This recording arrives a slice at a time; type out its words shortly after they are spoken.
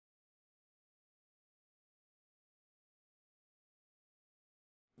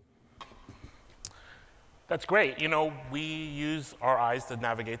That's great. You know, we use our eyes to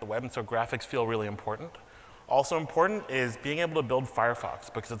navigate the web, and so graphics feel really important. Also important is being able to build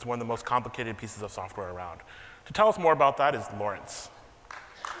Firefox, because it's one of the most complicated pieces of software around. To tell us more about that is Lawrence.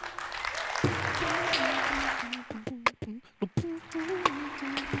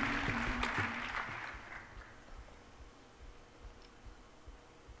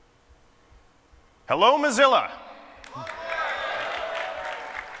 Hello, Mozilla.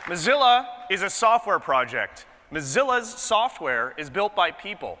 Mozilla is a software project. Mozilla's software is built by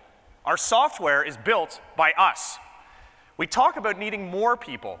people. Our software is built by us. We talk about needing more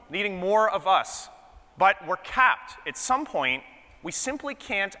people, needing more of us, but we're capped. At some point, we simply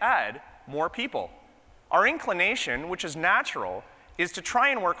can't add more people. Our inclination, which is natural, is to try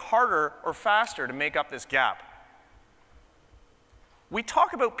and work harder or faster to make up this gap. We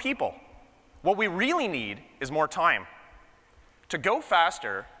talk about people. What we really need is more time. To go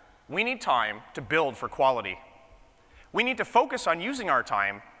faster, we need time to build for quality. We need to focus on using our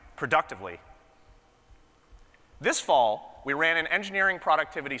time productively. This fall, we ran an engineering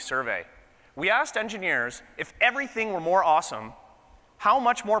productivity survey. We asked engineers, if everything were more awesome, how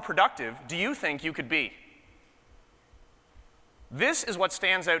much more productive do you think you could be? This is what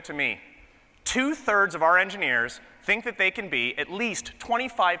stands out to me. 2/3 of our engineers think that they can be at least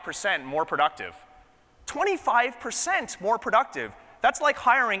 25% more productive. 25% more productive. That's like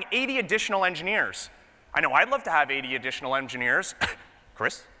hiring 80 additional engineers. I know I'd love to have 80 additional engineers.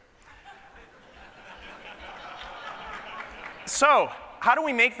 Chris? So, how do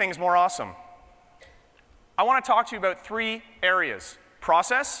we make things more awesome? I want to talk to you about 3 areas: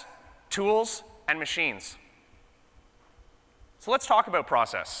 process, tools, and machines. So let's talk about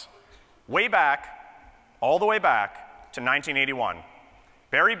process. Way back, all the way back to 1981,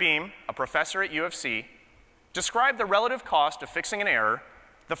 Barry Beam, a professor at U of C, described the relative cost of fixing an error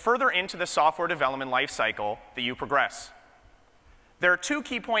the further into the software development life cycle that you progress. There are 2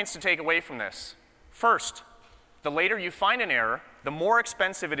 key points to take away from this. First, the later you find an error, the more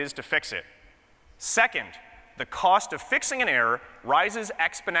expensive it is to fix it. Second, the cost of fixing an error rises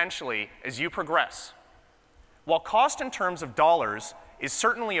exponentially as you progress. While cost in terms of dollars is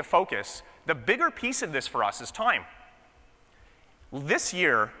certainly a focus, the bigger piece of this for us is time. This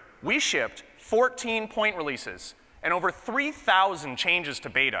year, we shipped 14 point releases and over 3,000 changes to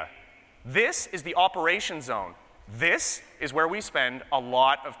beta. This is the operation zone. This is where we spend a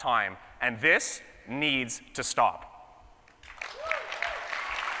lot of time, and this needs to stop.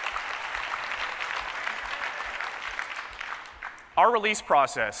 Our release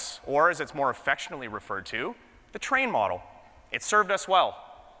process, or as it's more affectionately referred to, the train model, it served us well,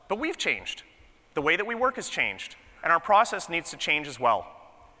 but we've changed. The way that we work has changed, and our process needs to change as well.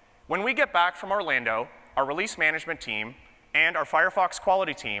 When we get back from Orlando, our release management team and our Firefox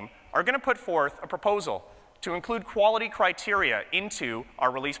quality team are going to put forth a proposal to include quality criteria into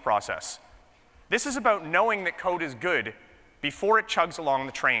our release process. This is about knowing that code is good before it chugs along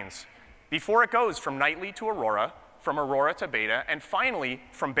the trains, before it goes from nightly to Aurora, from Aurora to beta, and finally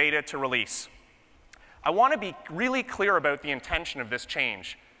from beta to release. I want to be really clear about the intention of this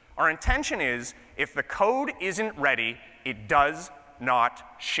change. Our intention is, if the code isn't ready, it does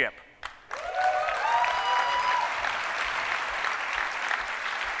not ship.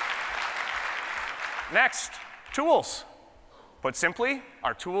 Next, tools. Put simply,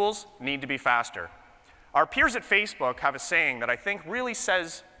 our tools need to be faster. Our peers at Facebook have a saying that I think really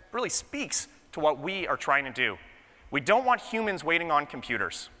speaks to what we are trying to do. We don't want humans waiting on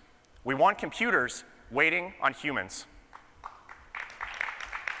computers. We want computers waiting on humans.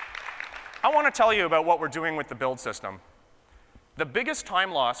 I want to tell you about what we're doing with the build system. The biggest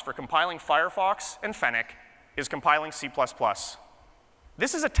time loss for compiling Firefox and Fennec is compiling C++.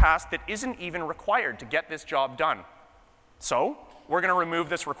 This is a task that isn't even required to get this job done. So we're going to remove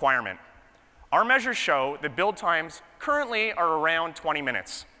this requirement. Our measures show that build times currently are around 20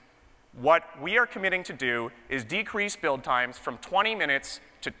 minutes. What we are committing to do is decrease build times from 20 minutes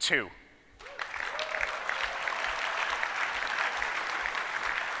to 2.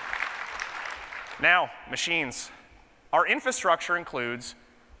 Now, machines. Our infrastructure includes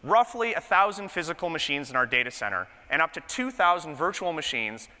roughly 1,000 physical machines in our data center and up to 2,000 virtual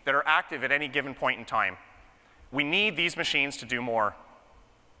machines that are active at any given point in time. We need these machines to do more.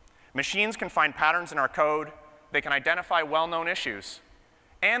 Machines can find patterns in our code, they can identify well-known issues,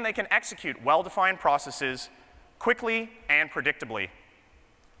 and they can execute well-defined processes quickly and predictably,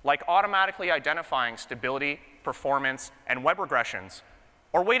 like automatically identifying stability, performance, and web regressions,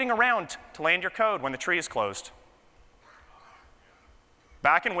 or waiting around to land your code when the tree is closed.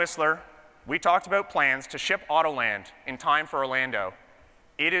 Back in Whistler, we talked about plans to ship Autoland in time for Orlando.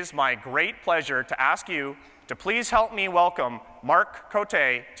 it is my great pleasure to ask you to please help me welcome Mark Cote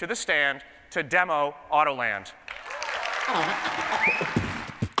to the stand to demo Autoland.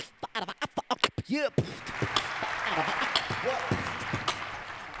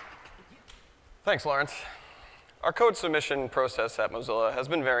 Thanks, Lawrence. Our code submission process at Mozilla has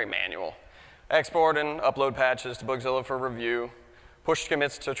been very manual. Export and upload patches to Bugzilla for review, push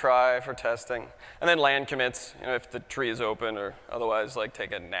commits to try for testing, and then land commits, if the tree is open or otherwise like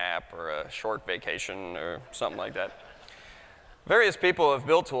take a nap or a short vacation or something like that. Various people have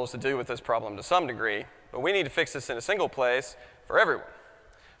built tools to deal with this problem to some degree, but we need to fix this in a single place for everyone.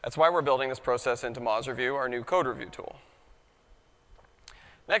 That's why we're building this process into MozReview, our new code review tool.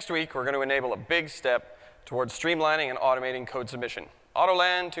 Next week, we're going to enable a big step towards streamlining and automating code submission,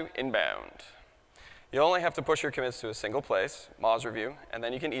 Autoland to inbound. You only have to push your commits to a single place, MozReview, and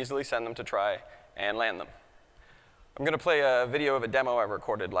then you can easily send them to try and land them. I'm going to play a video of a demo I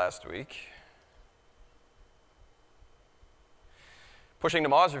recorded last week. Pushing to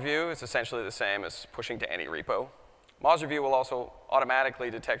MozReview is essentially the same as pushing to any repo. MozReview will also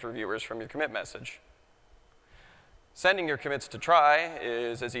automatically detect reviewers from your commit message. Sending your commits to try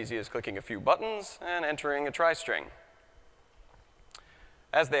is as easy as clicking a few buttons and entering a try string.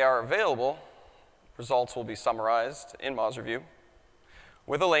 As they are available, results will be summarized in MozReview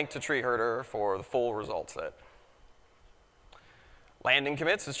with a link to TreeHerder for the full result set. Landing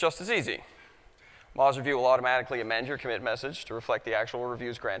commits is just as easy. MozReview will automatically amend your commit message to reflect the actual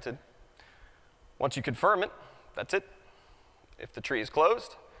reviews granted. Once you confirm it, that's it. If the tree is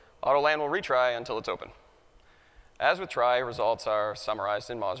closed, Autoland will retry until it's open. As with try, results are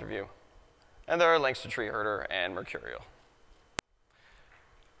summarized in MozReview, and there are links to TreeHerder and Mercurial.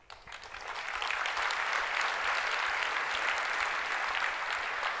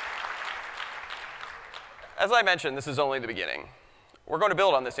 As I mentioned, this is only the beginning. We're going to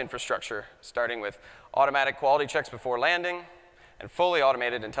build on this infrastructure, starting with automatic quality checks before landing and fully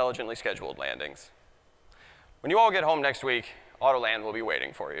automated, intelligently scheduled landings. When you all get home next week, Autoland will be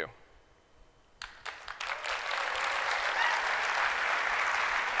waiting for you.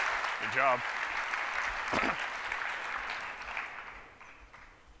 Good job.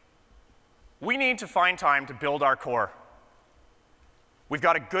 We need to find time to build our core. We've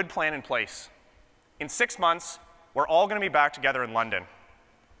got a good plan in place. In 6 months, we're all going to be back together in London.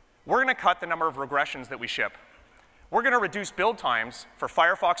 We're going to cut the number of regressions that we ship. We're going to reduce build times for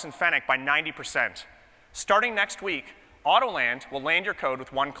Firefox and Fennec by 90%. Starting next week, Autoland will land your code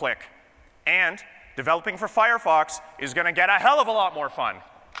with one click. And developing for Firefox is going to get a hell of a lot more fun.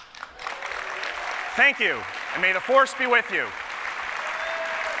 Thank you, and may the force be with you.